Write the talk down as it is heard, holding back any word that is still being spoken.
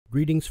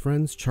Greetings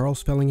friends,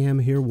 Charles Fellingham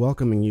here,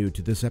 welcoming you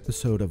to this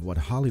episode of What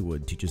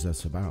Hollywood Teaches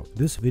Us About.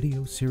 This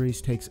video series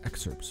takes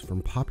excerpts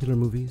from popular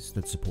movies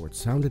that support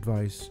sound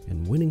advice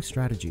and winning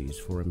strategies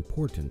for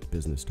important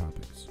business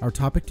topics. Our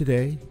topic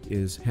today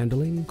is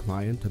handling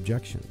client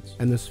objections,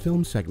 and this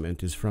film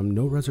segment is from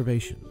No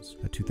Reservations,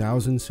 a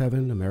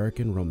 2007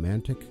 American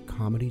romantic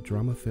comedy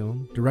drama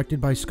film directed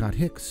by Scott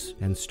Hicks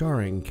and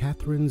starring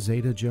Catherine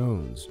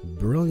Zeta-Jones,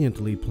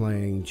 brilliantly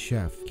playing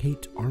chef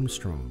Kate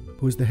Armstrong,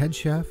 who is the head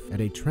chef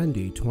at a trendy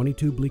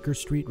 22 Bleecker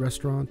Street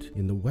Restaurant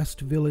in the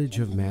West Village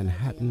of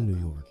Manhattan, New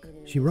York.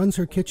 She runs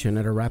her kitchen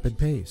at a rapid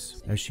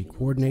pace as she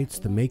coordinates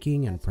the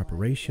making and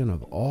preparation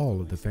of all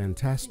of the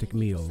fantastic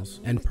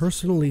meals and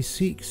personally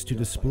seeks to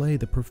display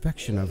the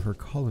perfection of her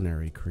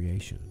culinary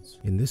creations.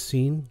 In this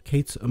scene,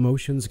 Kate's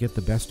emotions get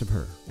the best of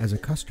her as a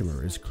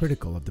customer is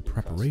critical of the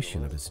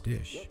preparation of his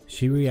dish.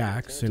 She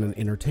reacts in an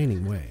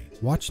entertaining way.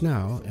 Watch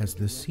now as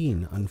the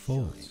scene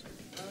unfolds.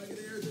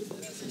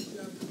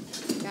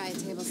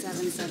 Table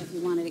 7 said if he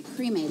wanted it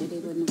cremated, he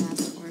wouldn't have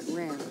asked for it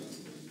rare.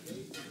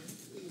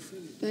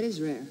 That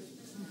is rare.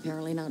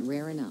 Apparently not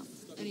rare enough.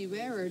 Any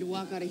rarer to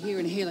walk out of here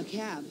and hail a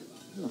cab.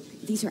 Look,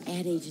 these are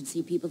ad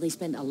agency people. They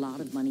spend a lot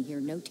of money here.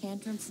 No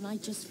tantrums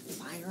tonight. Just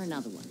fire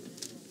another one.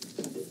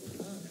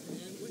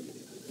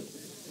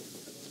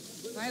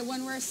 All right,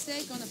 one rare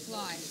steak on the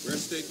fly. Rare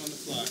steak on the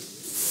fly.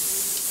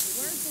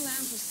 Where's the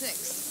lamb for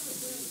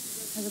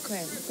 6? Have a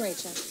great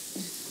chef.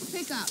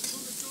 Pick up.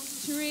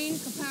 Tureen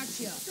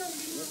Carpaccio.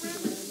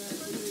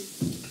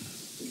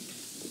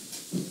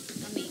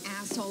 I'm the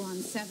asshole on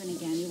 7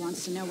 again. He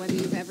wants to know whether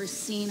you've ever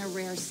seen a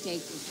rare steak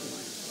before.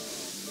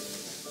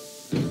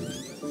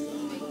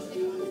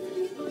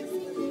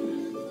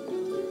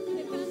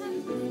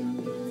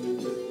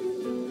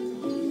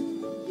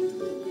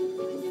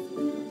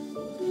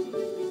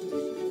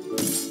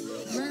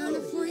 Rare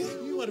enough for you?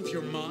 Are you out of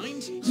your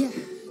mind? Yeah,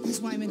 that's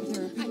why I'm in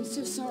therapy. I'm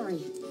so sorry.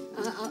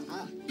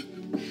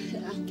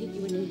 I'll get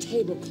you a new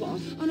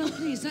tablecloth. Oh, no,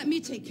 please, let me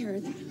take care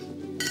of that.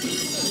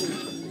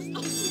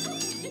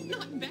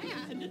 Not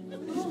bad.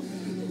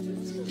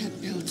 That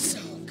felt so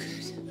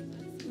good.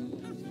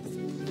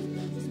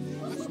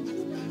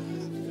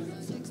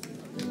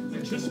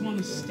 I just want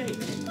a steak.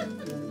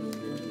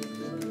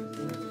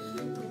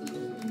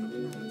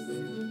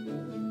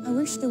 I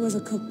wish there was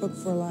a cookbook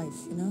for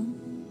life, you know?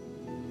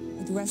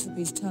 With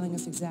recipes telling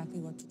us exactly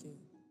what to do.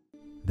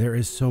 There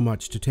is so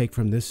much to take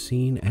from this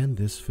scene and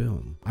this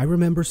film. I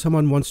remember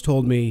someone once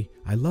told me,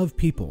 "I love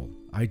people,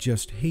 I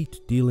just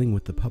hate dealing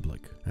with the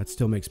public." That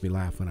still makes me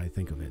laugh when I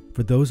think of it.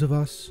 For those of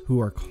us who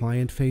are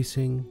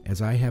client-facing,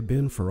 as I have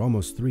been for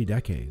almost 3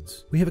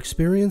 decades, we have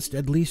experienced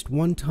at least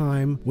one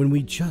time when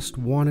we just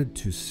wanted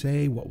to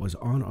say what was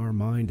on our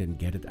mind and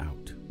get it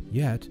out.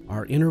 Yet,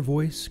 our inner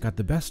voice got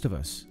the best of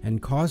us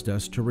and caused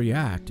us to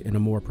react in a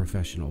more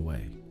professional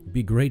way.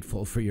 Be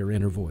grateful for your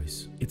inner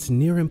voice. It's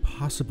near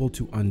impossible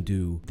to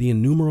undo the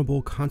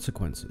innumerable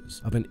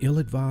consequences of an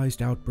ill-advised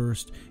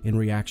outburst in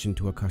reaction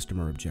to a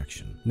customer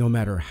objection, no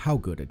matter how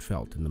good it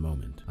felt in the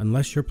moment.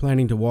 Unless you're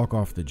planning to walk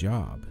off the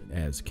job,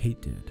 as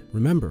Kate did.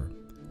 Remember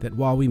that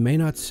while we may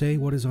not say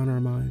what is on our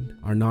mind,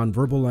 our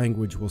nonverbal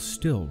language will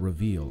still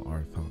reveal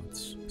our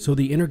thoughts. So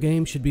the inner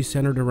game should be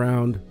centered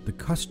around the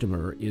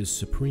customer is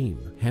supreme.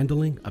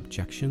 Handling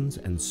objections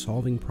and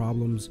solving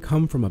problems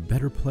come from a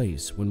better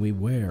place when we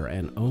wear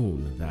and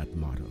own that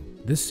motto.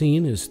 This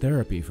scene is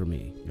therapy for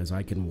me, as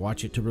I can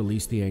watch it to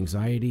release the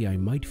anxiety I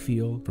might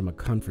feel from a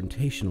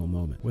confrontational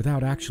moment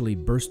without actually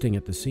bursting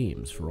at the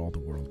seams for all the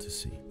world to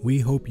see. We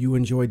hope you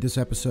enjoyed this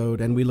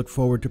episode, and we look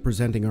forward to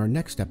presenting our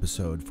next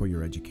episode for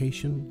your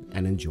education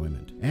and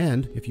enjoyment.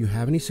 And if you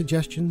have any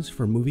suggestions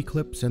for movie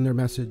clips and their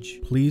message,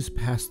 please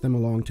pass them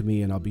along to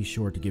me and I'll be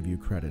sure to give you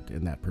credit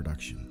in that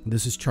production.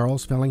 This is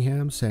Charles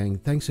Fellingham saying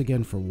thanks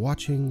again for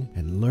watching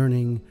and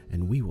learning,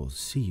 and we will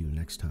see you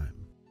next time.